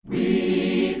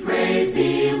Praise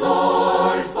thee,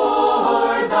 Lord,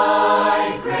 for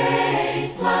thy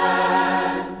great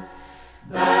plan,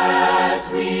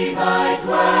 that we thy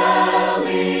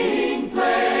dwelling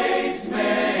place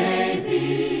may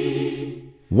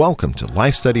be. Welcome to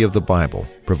Life Study of the Bible,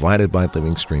 provided by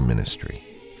Living Stream Ministry,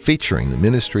 featuring the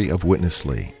ministry of Witness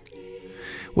Lee.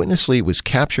 Witness Lee was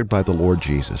captured by the Lord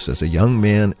Jesus as a young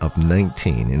man of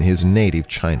 19 in his native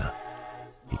China.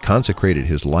 He consecrated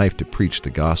his life to preach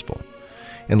the gospel,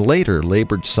 and later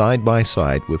labored side by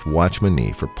side with Watchman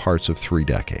Nee for parts of 3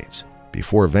 decades,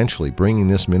 before eventually bringing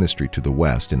this ministry to the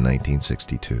West in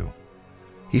 1962.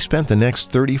 He spent the next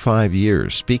 35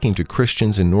 years speaking to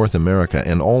Christians in North America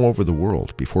and all over the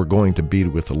world before going to be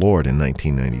with the Lord in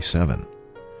 1997.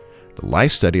 The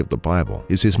Life Study of the Bible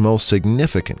is his most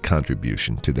significant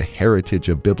contribution to the heritage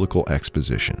of biblical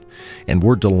exposition, and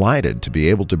we're delighted to be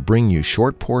able to bring you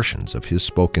short portions of his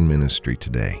spoken ministry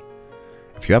today.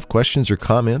 If you have questions or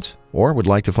comments, or would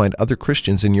like to find other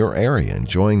Christians in your area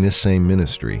enjoying this same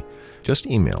ministry, just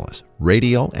email us,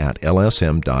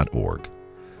 radio@lsm.org.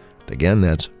 Again,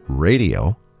 that's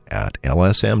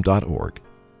radio@lsm.org.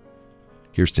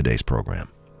 Here's today's program.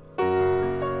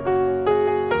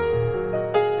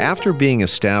 After being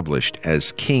established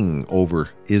as king over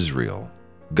Israel,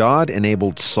 God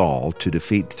enabled Saul to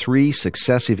defeat 3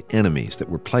 successive enemies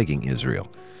that were plaguing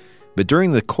Israel. But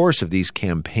during the course of these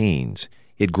campaigns,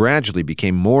 it gradually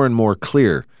became more and more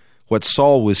clear what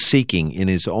Saul was seeking in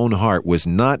his own heart was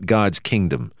not God's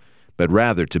kingdom, but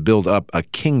rather to build up a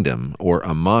kingdom or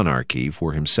a monarchy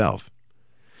for himself.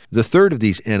 The third of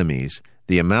these enemies,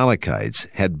 the Amalekites,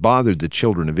 had bothered the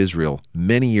children of Israel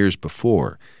many years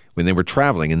before, when they were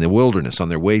traveling in the wilderness on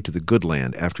their way to the good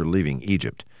land after leaving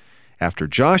Egypt. After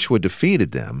Joshua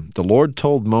defeated them, the Lord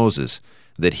told Moses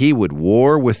that he would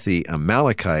war with the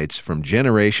Amalekites from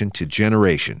generation to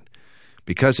generation,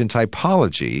 because in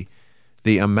typology,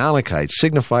 the Amalekites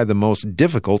signify the most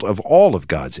difficult of all of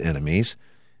God's enemies,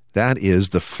 that is,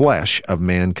 the flesh of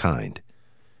mankind.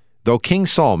 Though King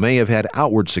Saul may have had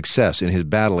outward success in his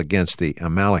battle against the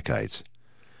Amalekites,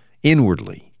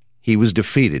 inwardly, he was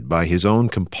defeated by his own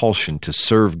compulsion to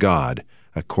serve God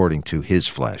according to his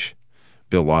flesh.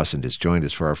 Bill Lawson has joined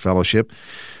us for our fellowship.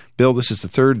 Bill, this is the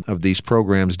third of these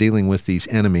programs dealing with these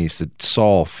enemies that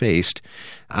Saul faced.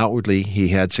 Outwardly, he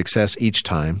had success each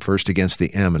time, first against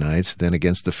the Ammonites, then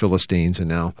against the Philistines, and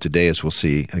now today, as we'll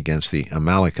see, against the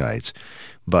Amalekites.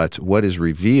 But what is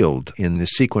revealed in this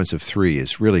sequence of 3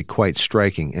 is really quite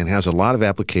striking and has a lot of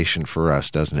application for us,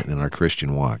 doesn't it, in our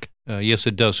Christian walk? Yes,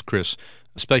 it does, Chris.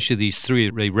 Especially these 3,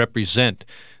 they represent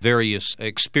various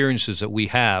experiences that we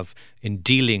have in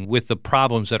dealing with the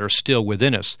problems that are still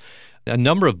within us. A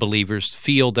number of believers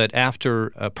feel that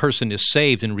after a person is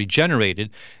saved and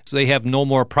regenerated, they have no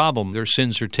more problem. Their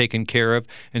sins are taken care of,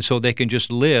 and so they can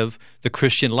just live the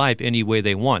Christian life any way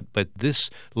they want. But this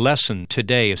lesson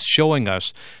today is showing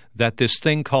us that this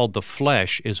thing called the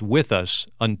flesh is with us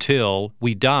until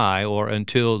we die or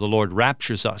until the Lord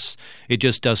raptures us. It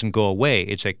just doesn't go away.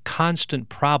 It's a constant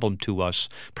problem to us.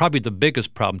 Probably the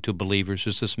biggest problem to believers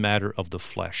is this matter of the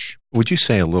flesh. Would you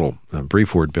say a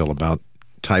brief word, Bill, about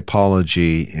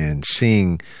typology and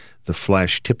seeing the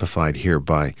flesh typified here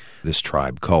by this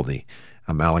tribe called the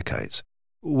Amalekites?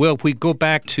 Well, if we go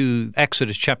back to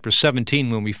Exodus chapter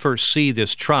 17, when we first see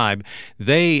this tribe,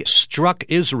 they struck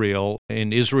Israel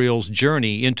in Israel's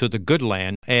journey into the good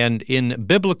land. And in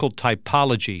biblical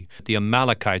typology, the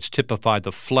Amalekites typify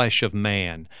the flesh of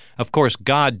man. Of course,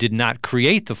 God did not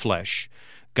create the flesh.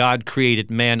 God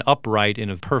created man upright in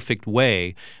a perfect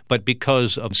way. But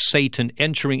because of Satan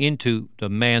entering into the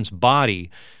man's body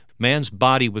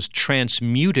was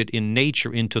transmuted in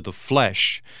nature into the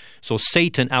flesh. So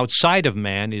Satan outside of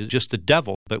man is just the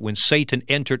devil. But when Satan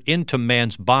entered into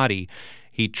man's body,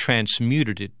 he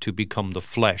transmuted it to become the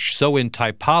flesh. So in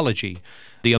typology,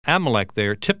 the Amalek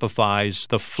there typifies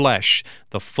the flesh,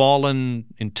 the fallen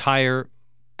entire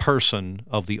person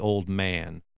of the old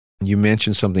man. You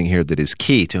mentioned something here that is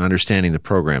key to understanding the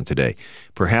program today.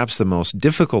 Perhaps the most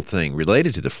difficult thing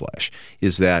related to the flesh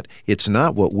is that it's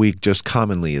not what we just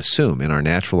commonly assume in our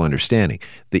natural understanding,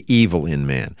 the evil in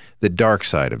man, the dark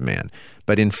side of man.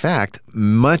 But in fact,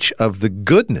 much of the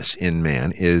goodness in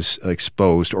man is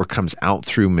exposed or comes out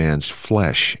through man's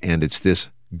flesh, and it's this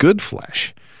good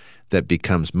flesh that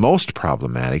becomes most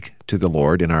problematic to the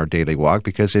Lord in our daily walk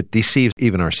because it deceives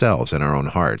even ourselves and our own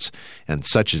hearts. And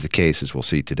such is the case, as we'll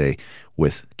see today,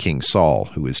 with King Saul,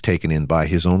 who is taken in by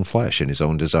his own flesh and his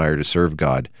own desire to serve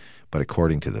God, but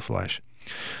according to the flesh.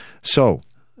 So,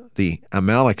 the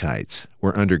Amalekites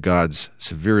were under God's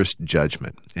severest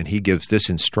judgment, and he gives this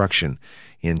instruction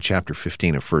in chapter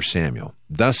 15 of 1 Samuel.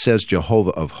 Thus says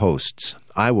Jehovah of hosts,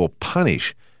 I will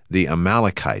punish the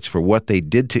Amalekites for what they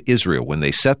did to Israel when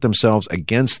they set themselves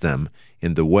against them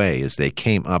in the way as they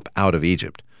came up out of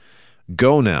Egypt.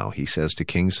 Go now, he says to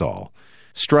King Saul,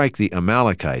 strike the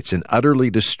Amalekites and utterly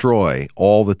destroy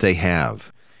all that they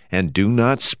have, and do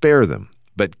not spare them,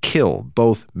 but kill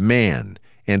both man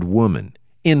and woman,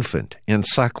 infant and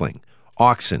suckling,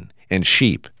 oxen and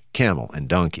sheep, camel and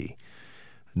donkey.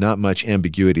 Not much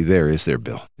ambiguity there, is there,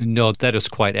 Bill? No, that is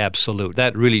quite absolute.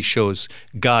 That really shows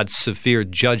God's severe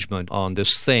judgment on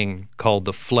this thing called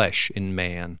the flesh in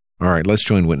man. All right, let's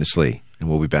join Witness Lee, and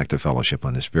we'll be back to fellowship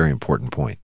on this very important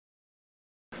point.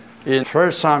 In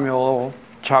 1 Samuel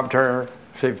chapter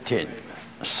 15,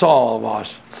 Saul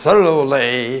was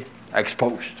thoroughly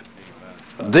exposed.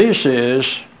 This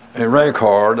is a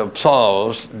record of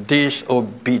Saul's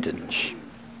disobedience.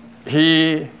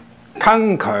 He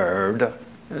conquered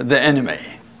the enemy,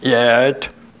 yet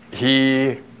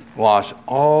he was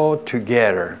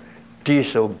altogether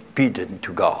disobedient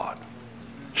to God.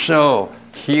 So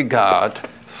he got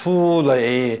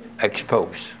fully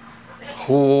exposed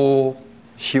who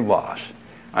he was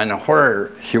and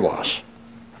where he was.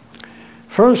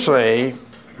 Firstly,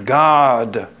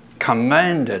 God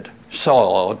commanded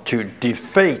Saul to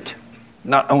defeat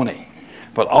not only,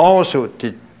 but also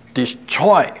to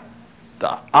destroy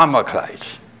the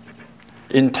Amalekites.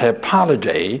 In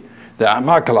typology, the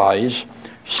Amalekites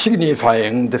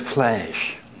signifying the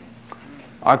flesh.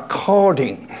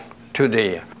 According to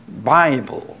the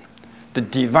Bible, the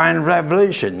divine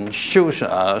revelation shows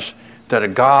us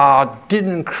that God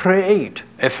didn't create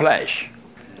a flesh.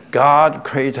 God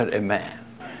created a man.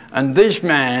 And this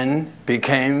man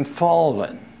became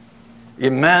fallen.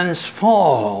 In man's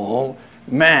fall,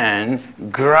 man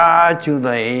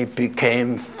gradually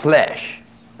became flesh.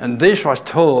 And this was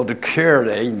told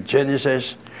clearly in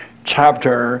Genesis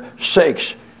chapter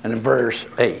 6 and verse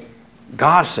 8.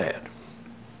 God said,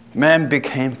 man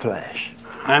became flesh.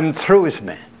 I'm through with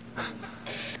man.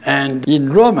 And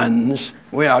in Romans,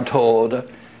 we are told,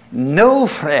 no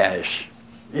flesh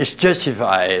is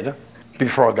justified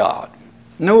before God.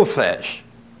 No flesh.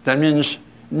 That means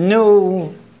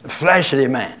no fleshly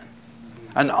man.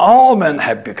 And all men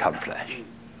have become flesh,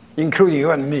 including you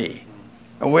and me.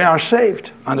 And we are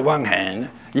saved on the one hand,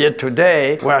 yet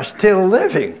today we are still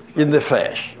living in the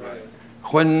flesh.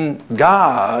 When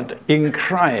God in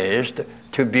Christ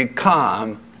to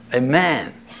become a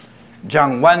man,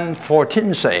 John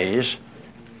 1:14 says,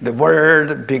 the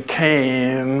Word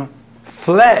became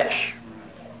flesh.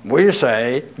 We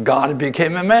say God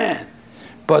became a man.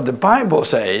 But the Bible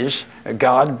says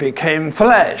God became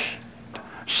flesh.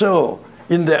 So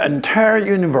in the entire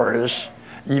universe,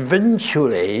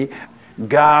 eventually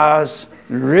God's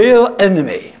real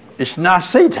enemy is not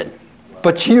Satan,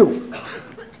 but you.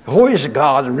 Who is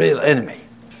God's real enemy?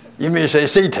 You may say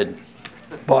Satan.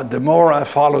 But the more I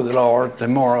follow the Lord, the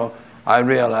more I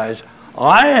realize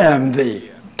I am the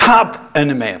top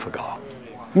enemy of God.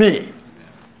 Me.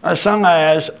 As long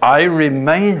as I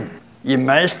remain in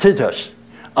my status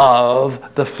of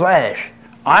the flesh,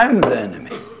 I'm the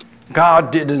enemy.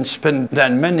 God didn't spend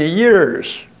that many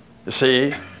years, you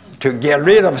see, to get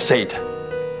rid of Satan.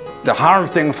 The hard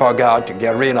thing for God to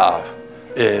get rid of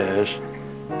is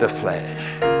the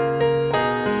flesh.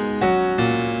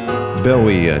 Bill,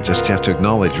 we just have to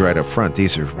acknowledge right up front,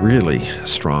 these are really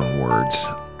strong words.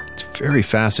 It's very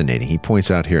fascinating. He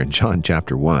points out here in John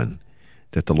chapter 1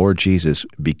 that the Lord Jesus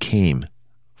became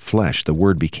flesh. The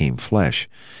Word became flesh.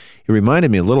 It reminded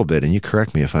me a little bit, and you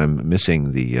correct me if I'm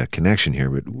missing the connection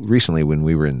here, but recently when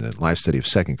we were in the live study of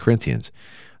 2 Corinthians,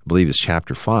 I believe it's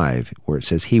chapter 5, where it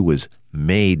says he was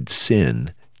made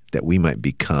sin that we might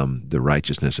become the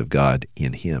righteousness of God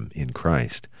in him, in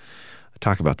Christ.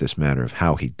 Talk about this matter of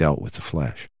how he dealt with the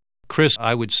flesh. Chris,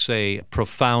 I would say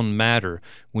profound matter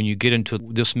when you get into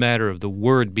this matter of the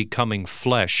Word becoming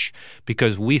flesh,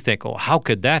 because we think, oh, how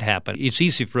could that happen? It's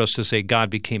easy for us to say God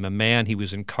became a man. He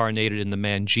was incarnated in the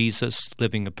man Jesus,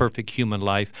 living a perfect human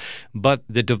life. But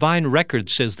the divine record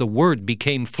says the Word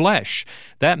became flesh.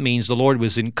 That means the Lord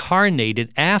was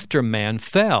incarnated after man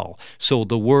fell. So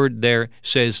the word there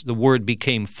says the Word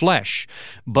became flesh.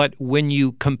 But when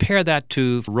you compare that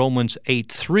to Romans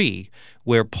 8:3,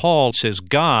 where Paul says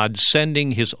God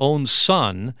sending his own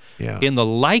Son in the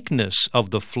likeness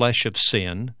of the flesh of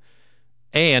sin,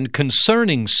 and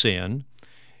concerning sin,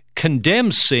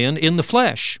 condemns sin in the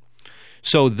flesh.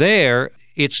 So there,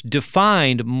 it's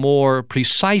defined more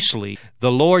precisely.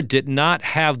 The Lord did not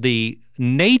have the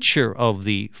nature of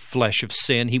the flesh of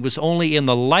sin. He was only in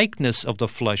the likeness of the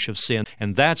flesh of sin,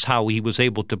 and that's how he was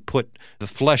able to put the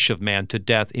flesh of man to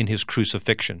death in his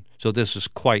crucifixion. So this is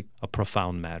quite a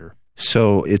profound matter.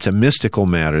 So it's a mystical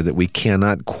matter that we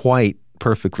cannot quite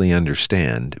perfectly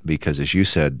understand because, as you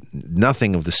said,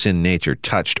 nothing of the sin nature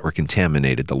touched or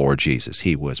contaminated the Lord Jesus.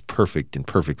 He was perfect and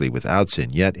perfectly without sin.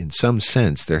 Yet, in some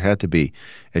sense, there had to be,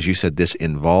 as you said, this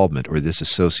involvement or this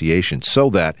association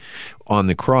so that on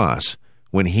the cross,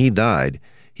 when he died,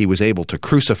 he was able to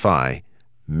crucify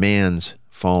man's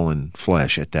fallen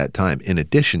flesh at that time, in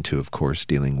addition to, of course,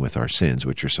 dealing with our sins,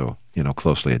 which are so,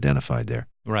 closely identified there.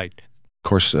 Right. Of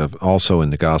course, also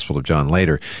in the Gospel of John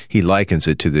later, he likens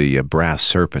it to the brass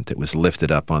serpent that was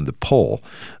lifted up on the pole.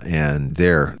 And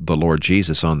there, the Lord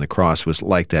Jesus on the cross was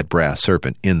like that brass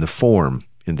serpent in the form,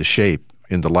 in the shape,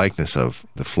 in the likeness of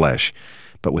the flesh,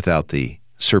 but without the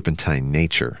serpentine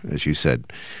nature, as you said.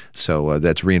 So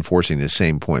that's reinforcing the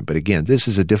same point. But again, this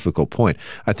is a difficult point.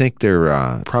 I think there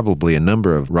are probably a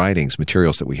number of writings,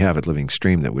 materials that we have at Living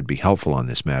Stream that would be helpful on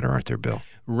this matter, aren't there, Bill?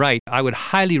 Right. I would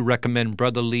highly recommend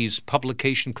Brother Lee's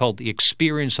publication called The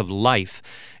Experience of Life.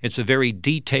 It's a very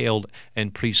detailed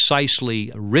and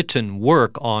precisely written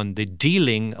work on the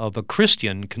dealing of a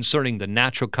Christian concerning the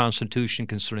natural constitution,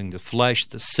 concerning the flesh,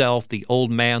 the self, the old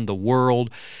man, the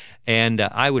world. And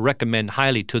I would recommend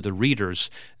highly to the readers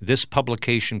this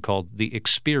publication called The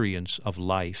Experience of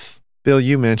Life. Bill,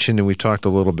 you mentioned, and we've talked a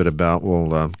little bit about,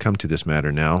 we'll come to this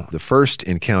matter now, the first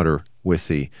encounter with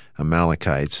the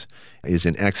Amalekites is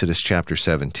in Exodus chapter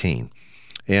 17.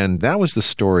 And that was the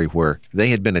story where they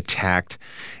had been attacked,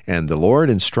 and the Lord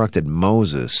instructed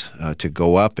Moses to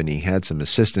go up, and he had some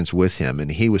assistants with him,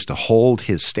 and he was to hold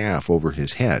his staff over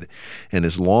his head. And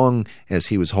as long as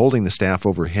he was holding the staff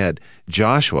overhead,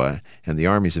 Joshua and the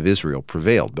armies of Israel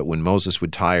prevailed. But when Moses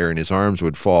would tire and his arms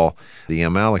would fall, the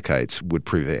Amalekites would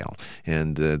prevail.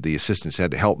 And the assistants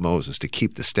had to help Moses to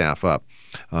keep the staff up.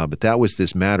 But that was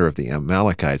this matter of the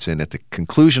Amalekites. And at the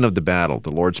conclusion of the battle,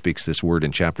 the Lord speaks this word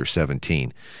in chapter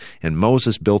 17. And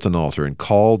Moses built an altar and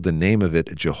called the name of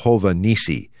it Jehovah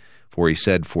Nissi. For he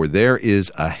said, for there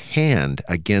is a hand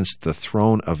against the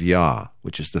throne of Yah,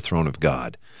 which is the throne of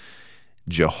God.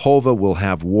 Jehovah will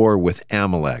have war with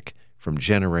Amalek from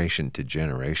generation to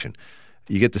generation.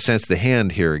 You get the sense the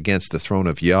hand here against the throne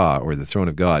of Yah, or the throne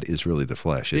of God, is really the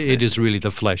flesh, isn't it? It is really the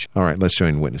flesh. All right, let's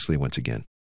join Witness Lee once again.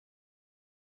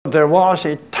 There was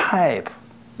a type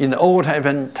in the Old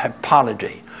Testament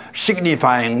typology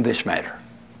signifying this matter.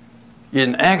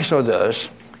 In Exodus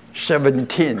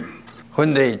 17,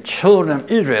 when the children of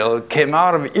Israel came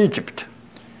out of Egypt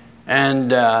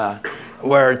and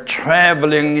were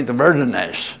traveling in the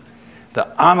wilderness, the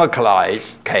Amalekites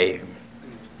came.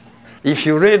 If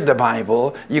you read the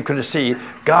Bible, you can see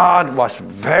God was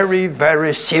very,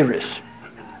 very serious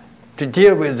to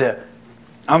deal with the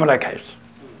Amalekites.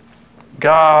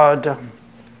 God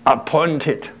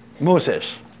appointed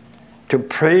Moses to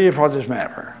pray for this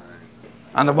matter,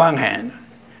 on the one hand.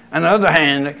 On the other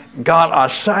hand, God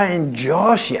assigned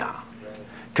Joshua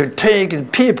to take the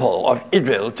people of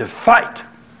Israel to fight.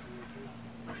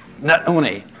 Not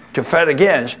only to fight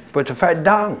against, but to fight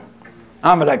down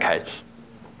Amalekites.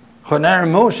 Whenever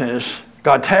Moses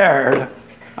got tired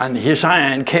and his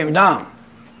hand came down,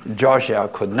 Joshua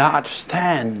could not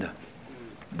stand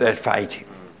that fighting.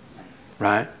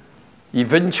 Right?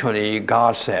 Eventually,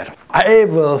 God said, I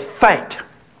will fight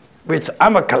with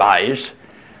Amalekites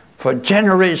for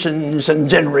generations and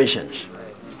generations.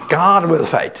 God will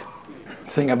fight.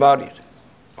 Think about it.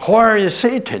 Where is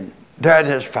Satan that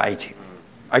is fighting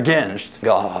against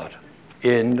God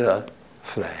in the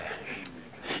flesh?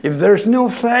 If there's no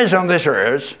flesh on this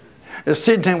earth,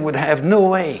 Satan would have no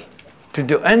way to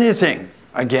do anything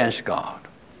against God.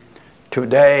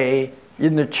 Today,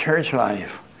 in the church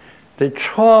life, the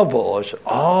trouble is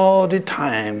all the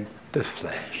time the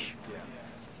flesh.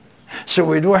 So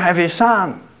we do have a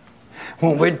son.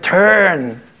 When we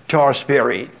turn to our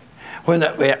spirit, when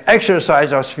we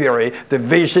exercise our spirit, the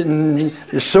vision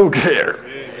is so clear.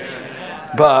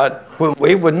 But when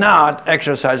we would not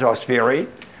exercise our spirit,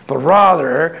 but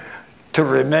rather to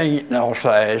remain in our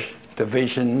flesh, the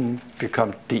vision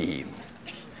becomes dim.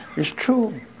 It's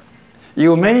true.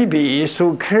 You may be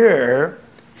so clear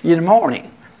in the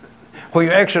morning when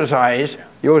you exercise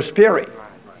your spirit.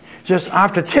 Just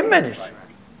after 10 minutes,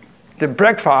 the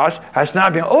breakfast has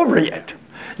not been over yet.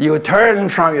 You turn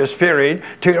from your spirit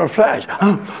to your flesh.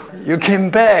 You came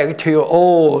back to your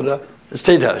old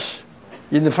status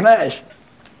in the flesh.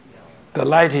 The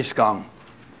light is gone.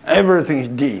 Everything is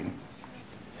dim.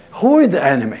 Who is the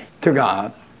enemy to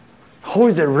God? Who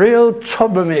is the real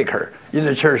troublemaker in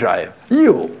the church life?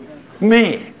 You.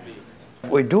 me.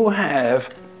 We do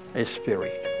have a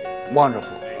spirit.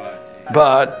 Wonderful.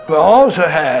 But we also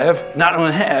have, not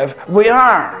only have, we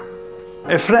are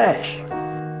a flesh.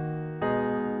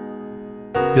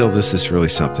 Bill, this is really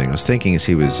something. I was thinking as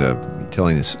he was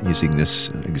telling us, using this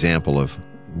example of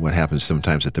what happens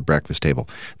sometimes at the breakfast table.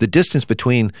 The distance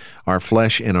between our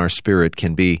flesh and our spirit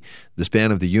can be the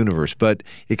span of the universe, but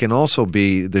it can also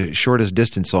be the shortest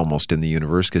distance almost in the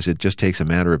universe because it just takes a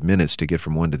matter of minutes to get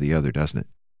from one to the other, doesn't it?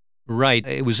 Right.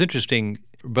 It was interesting,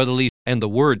 Brother Lee, and the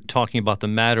Word talking about the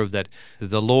matter that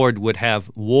the Lord would have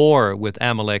war with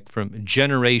Amalek from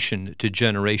generation to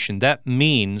generation. That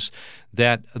means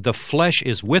that the flesh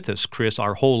is with us, Chris,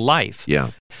 our whole life.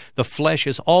 Yeah. The flesh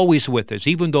is always with us.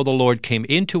 Even though the Lord came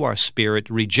into our spirit,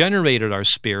 regenerated our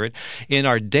spirit, in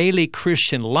our daily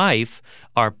Christian life,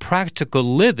 our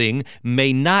practical living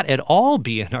may not at all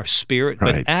be in our spirit,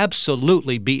 but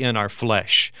absolutely be in our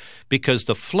flesh. Because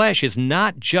the flesh is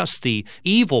not just the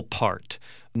evil part,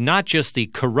 not just the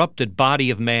corrupted body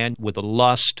of man with a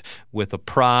lust, with a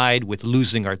pride, with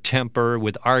losing our temper,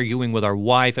 with arguing with our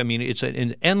wife. I mean, it's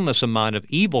an endless amount of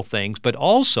evil things, but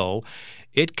also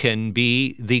it can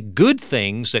be the good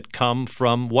things that come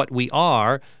from what we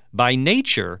are by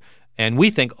nature. And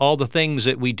we think all the things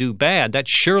that we do bad,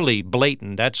 that's surely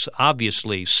blatant, that's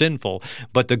obviously sinful.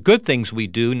 But the good things we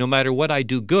do, no matter what I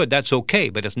do good, that's okay,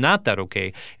 but it's not that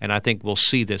okay. And I think we'll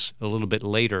see this a little bit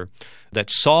later,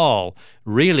 that Saul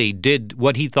really did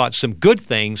what he thought some good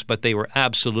things, but they were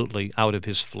absolutely out of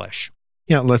his flesh.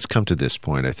 Yeah, let's come to this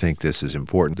point. I think this is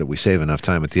important that we save enough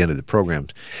time at the end of the program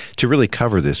to really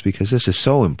cover this because this is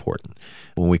so important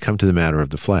when we come to the matter of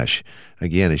the flesh.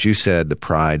 Again, as you said, the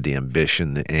pride, the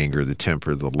ambition, the anger, the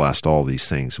temper, the lust, all these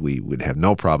things we would have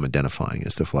no problem identifying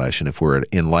as the flesh. And if we're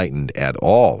enlightened at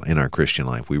all in our Christian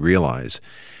life, we realize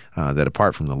that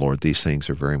apart from the Lord, these things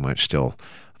are very much still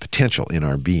potential in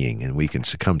our being, and we can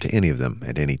succumb to any of them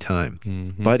at any time.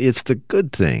 Mm-hmm. But it's the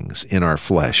good things in our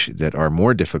flesh that are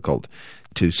more difficult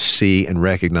to see and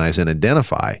recognize and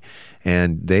identify,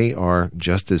 and they are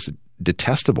just as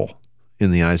detestable in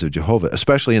the eyes of Jehovah,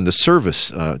 especially in the service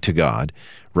to God,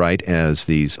 right, as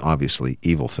these obviously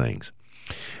evil things.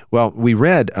 Well, we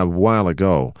read a while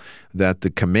ago that the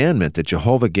commandment that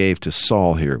Jehovah gave to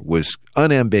Saul here was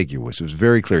unambiguous. It was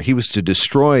very clear. He was to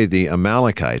destroy the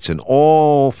Amalekites and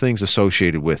all things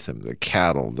associated with them, the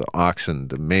cattle, the oxen,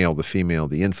 the male, the female,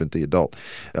 the infant, the adult,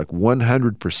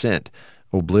 100%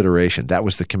 obliteration. That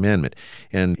was the commandment.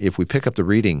 And if we pick up the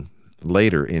reading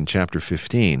later in chapter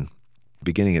 15,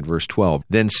 beginning at verse 12,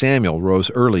 then Samuel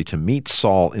rose early to meet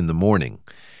Saul in the morning,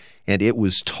 and it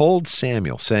was told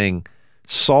Samuel, saying,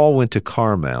 Saul went to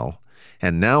Carmel,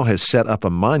 and now has set up a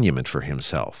monument for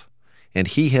himself. And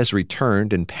he has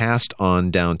returned and passed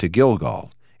on down to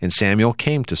Gilgal. And Samuel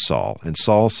came to Saul, and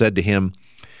Saul said to him,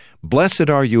 Blessed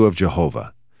are you of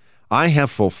Jehovah. I have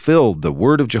fulfilled the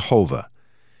word of Jehovah.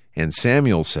 And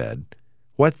Samuel said,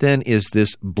 What then is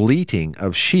this bleating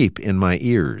of sheep in my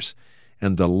ears,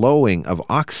 and the lowing of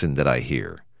oxen that I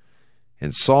hear?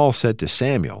 And Saul said to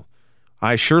Samuel,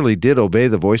 I surely did obey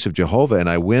the voice of Jehovah, and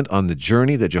I went on the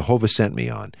journey that Jehovah sent me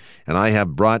on. And I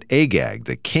have brought Agag,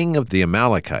 the king of the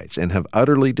Amalekites, and have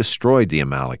utterly destroyed the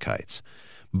Amalekites.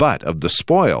 But of the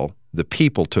spoil, the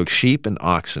people took sheep and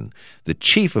oxen, the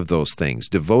chief of those things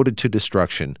devoted to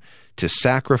destruction, to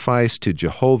sacrifice to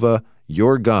Jehovah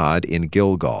your God in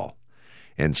Gilgal.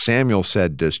 And Samuel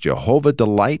said, Does Jehovah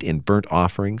delight in burnt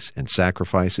offerings and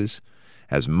sacrifices,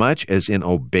 as much as in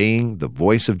obeying the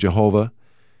voice of Jehovah?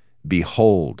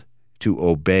 Behold, to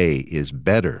obey is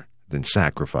better than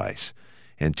sacrifice,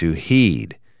 and to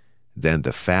heed than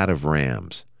the fat of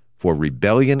rams. For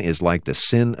rebellion is like the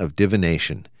sin of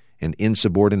divination, and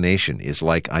insubordination is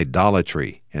like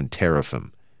idolatry and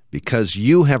teraphim. Because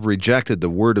you have rejected the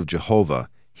word of Jehovah,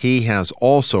 he has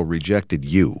also rejected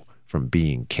you from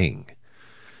being king.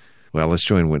 Well, let's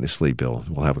join Witness Lee, Bill.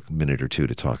 We'll have a minute or two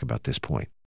to talk about this point.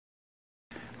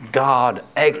 God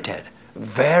acted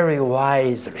very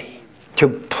wisely to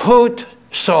put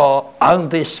Saul on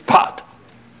the spot.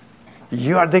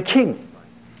 You are the king.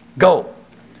 Go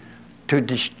to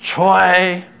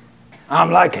destroy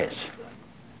Amalekites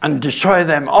and destroy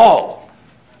them all,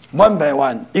 one by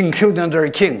one, including their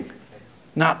king.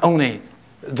 Not only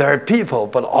their people,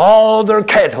 but all their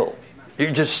cattle.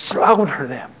 You just slaughter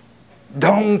them.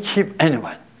 Don't keep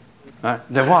anyone.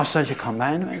 There was such a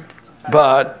commandment.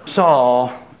 But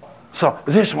Saul, so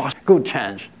this was a good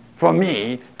chance for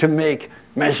me to make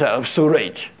myself so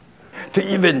rich,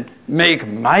 to even make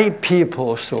my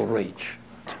people so rich.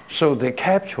 So they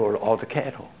captured all the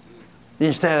cattle.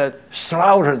 Instead of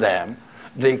slaughter them,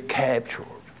 they captured.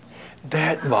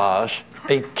 That was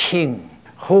a king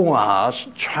who was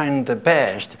trying the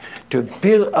best to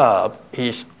build up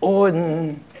his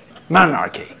own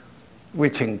monarchy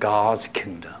within God's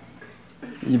kingdom.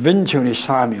 Eventually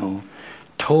Samuel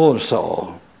told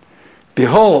Saul,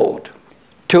 "Behold,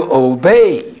 to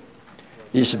obey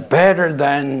is better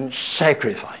than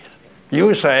sacrifice."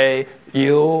 You say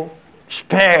you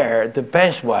spare the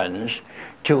best ones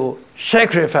to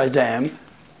sacrifice them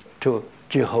to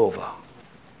Jehovah.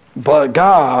 But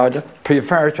God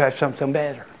prefers to have something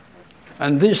better.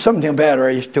 And this something better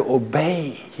is to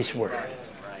obey His word.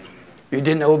 You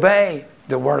didn't obey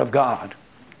the word of God.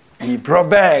 You brought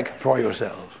back for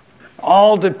yourselves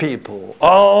all the people,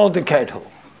 all the cattle.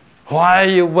 Why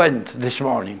you went this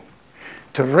morning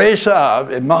to raise up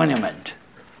a monument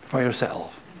for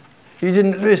yourself? You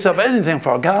didn't raise up anything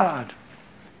for God.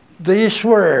 These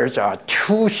words are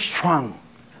too strong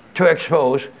to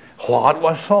expose what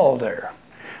was Saul there.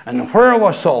 And where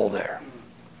was Saul there?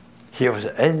 He was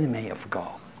an enemy of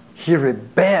God. He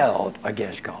rebelled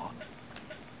against God.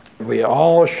 We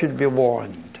all should be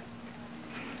warned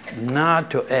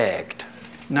not to act,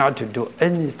 not to do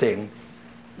anything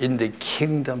in the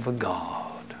kingdom of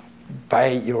God by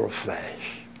your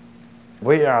flesh.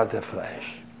 We are the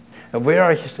flesh. We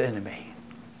are His enemy.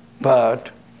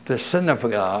 But the Son of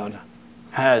God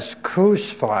has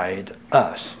crucified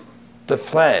us, the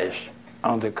flesh,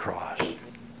 on the cross.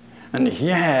 And He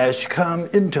has come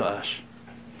into us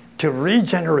to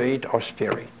regenerate our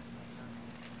spirit.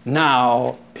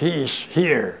 Now He is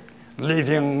here,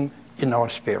 living in our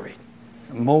spirit,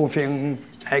 moving,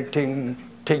 acting,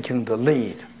 taking the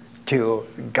lead to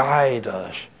guide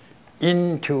us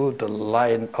into the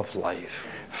line of life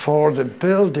for the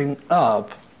building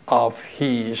up of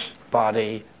His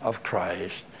body of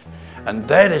Christ. And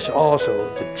that is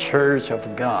also the church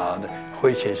of God,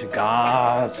 which is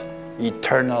God's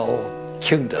eternal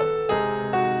kingdom.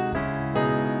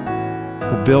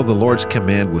 Well, Bill, the Lord's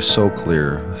command was so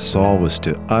clear. Saul was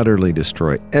to utterly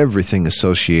destroy everything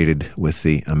associated with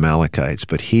the Amalekites,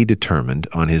 but he determined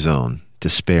on his own to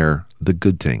spare the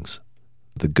good things,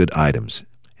 the good items,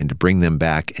 and to bring them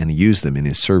back and use them in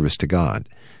his service to God,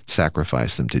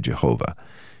 sacrifice them to Jehovah.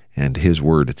 And his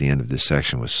word at the end of this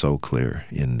section was so clear.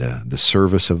 In the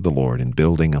service of the Lord, in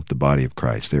building up the body of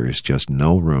Christ, there is just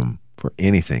no room for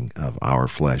anything of our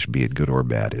flesh, be it good or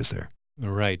bad, is there?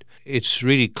 Right. It's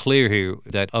really clear here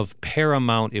that of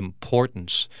paramount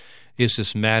importance is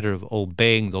this matter of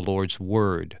obeying the Lord's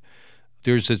word.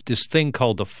 There's this thing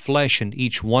called the flesh in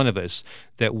each one of us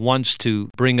that wants to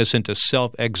bring us into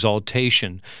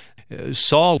self-exaltation.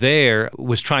 Saul there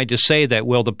was trying to say that,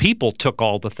 well, the people took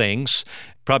all the things.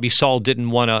 Probably Saul didn't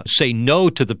want to say no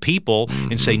to the people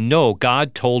and say, no,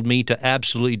 God told me to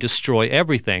absolutely destroy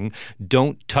everything.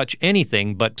 Don't touch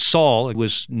anything. But Saul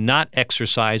was not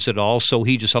exercised at all, so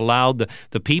he just allowed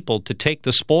the people to take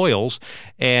the spoils,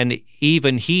 and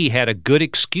even he had a good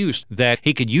excuse that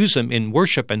he could use them in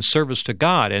worship and service to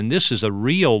God. And this is a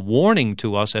real warning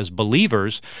to us as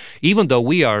believers. Even though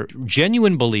we are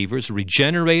genuine believers,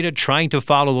 regenerated, trying to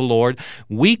follow the Lord,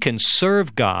 we can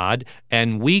serve God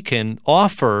and we can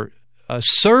offer a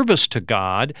service to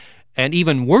God and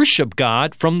even worship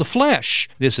God from the flesh.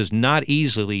 This is not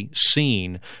easily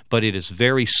seen, but it is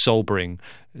very sobering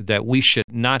that we should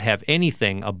not have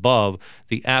anything above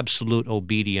the absolute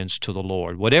obedience to the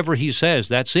Lord. Whatever He says,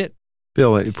 that's it.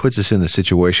 Bill, it puts us in a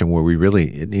situation where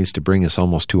it needs to bring us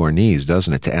almost to our knees,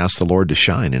 doesn't it, to ask the Lord to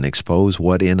shine and expose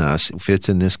what in us fits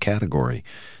in this category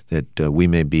that we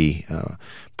may be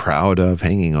proud of,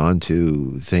 hanging on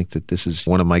to, think that this is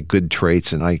one of my good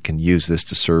traits and I can use this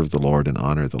to serve the Lord and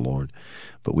honor the Lord.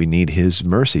 But we need His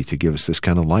mercy to give us this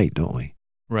kind of light, don't we?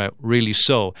 Right, really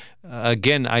so.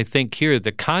 Again, I think here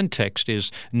the context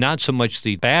is not so much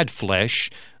the bad flesh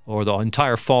or the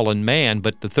entire fallen man,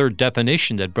 but the third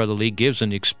definition that Brother Lee gives in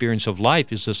the experience of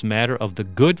life is this matter of the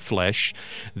good flesh,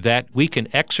 that we can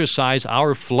exercise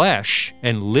our flesh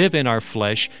and live in our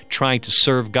flesh, trying to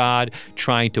serve God,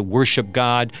 trying to worship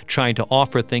God, trying to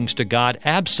offer things to God,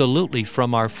 absolutely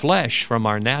from our flesh, from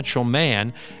our natural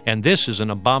man, and this is an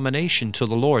abomination to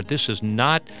the Lord. This is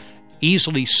not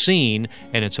easily seen,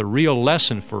 and it's a real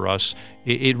lesson for us.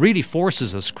 It really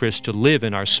forces us, Chris, to live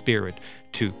in our spirit,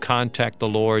 to contact the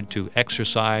Lord, to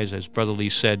exercise, as Brother Lee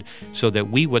said, so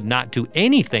that we would not do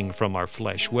anything from our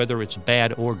flesh, whether it's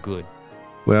bad or good.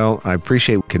 Well, I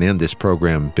appreciate we can end this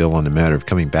program, Bill, on the matter of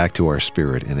coming back to our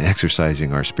spirit and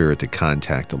exercising our spirit to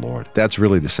contact the Lord. That's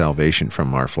really the salvation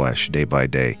from our flesh day by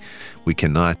day. We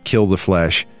cannot kill the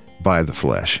flesh by the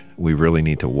flesh. We really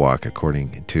need to walk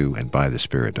according to and by the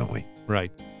Spirit, don't we?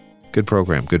 Right. Good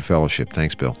program, good fellowship.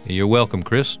 Thanks, Bill. You're welcome,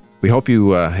 Chris. We hope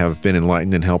you have been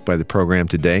enlightened and helped by the program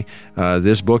today.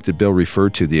 This book that Bill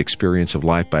referred to, The Experience of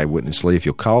Life by Witness Lee, if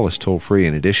you'll call us toll-free,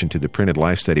 in addition to the printed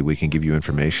life study, we can give you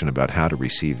information about how to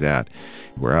receive that.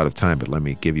 We're out of time, but let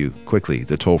me give you quickly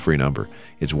the toll-free number.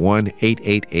 It's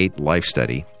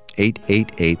 1-888-LIFE-STUDY,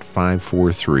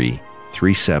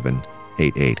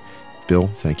 888-543-3788. Bill,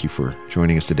 thank you for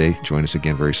joining us today. Join us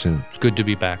again very soon. It's good to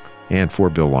be back. And for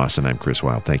Bill Lawson, I'm Chris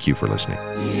Wilde. Thank you for listening.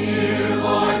 Dear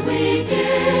Lord, we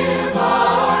give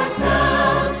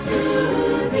ourselves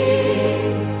to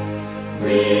Thee.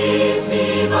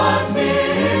 Receive us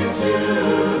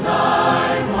into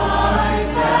Thy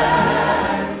wise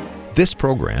hands. This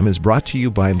program is brought to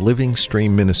you by Living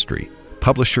Stream Ministry,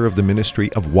 publisher of the ministry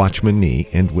of Watchman Nee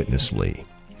and Witness Lee.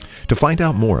 To find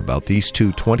out more about these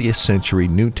two 20th century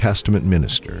New Testament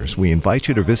ministers, we invite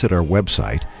you to visit our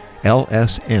website,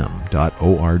 lsm.org.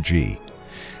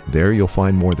 There you'll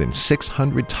find more than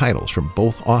 600 titles from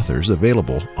both authors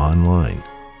available online.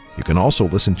 You can also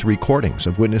listen to recordings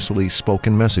of Witness Lee's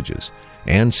spoken messages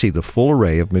and see the full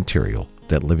array of material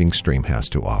that Living Stream has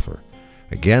to offer.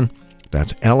 Again,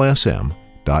 that's lsm.org.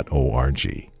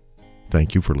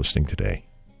 Thank you for listening today.